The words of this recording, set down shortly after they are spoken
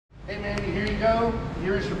Hey Mandy, here you go.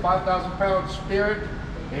 Here's your 5,000-pound Spirit.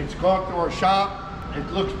 It's gone through our shop. It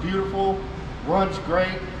looks beautiful, runs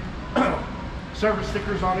great. Service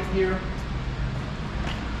stickers on it here.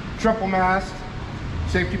 Triple mast,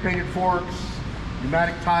 safety painted forks,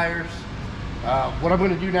 pneumatic tires. What I'm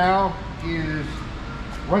going to do now is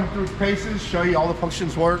run through the paces, show you all the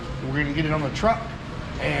functions work. We're going to get it on the truck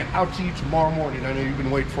and out to you tomorrow morning. I know you've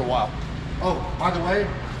been waiting for a while. Oh, by the way,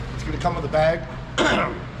 it's going to come with a bag.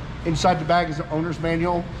 Inside the bag is the owner's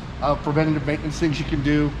manual of preventative maintenance things you can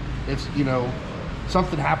do. It's, you know,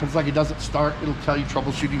 something happens like it doesn't start, it'll tell you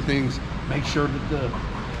troubleshooting things. Make sure that the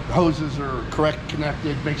hoses are correct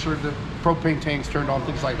connected, make sure the propane tank's turned on,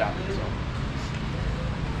 things like that.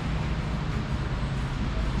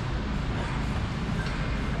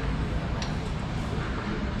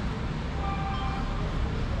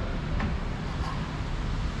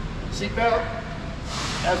 So. Seatbelt,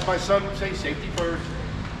 as my son would say, safety first.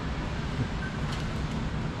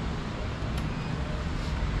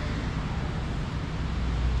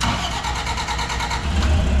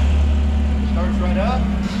 Starts right up.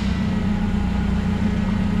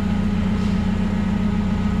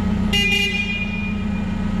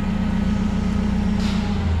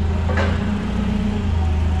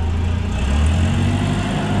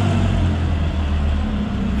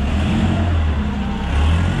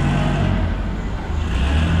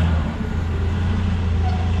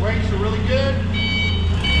 Brakes are really good.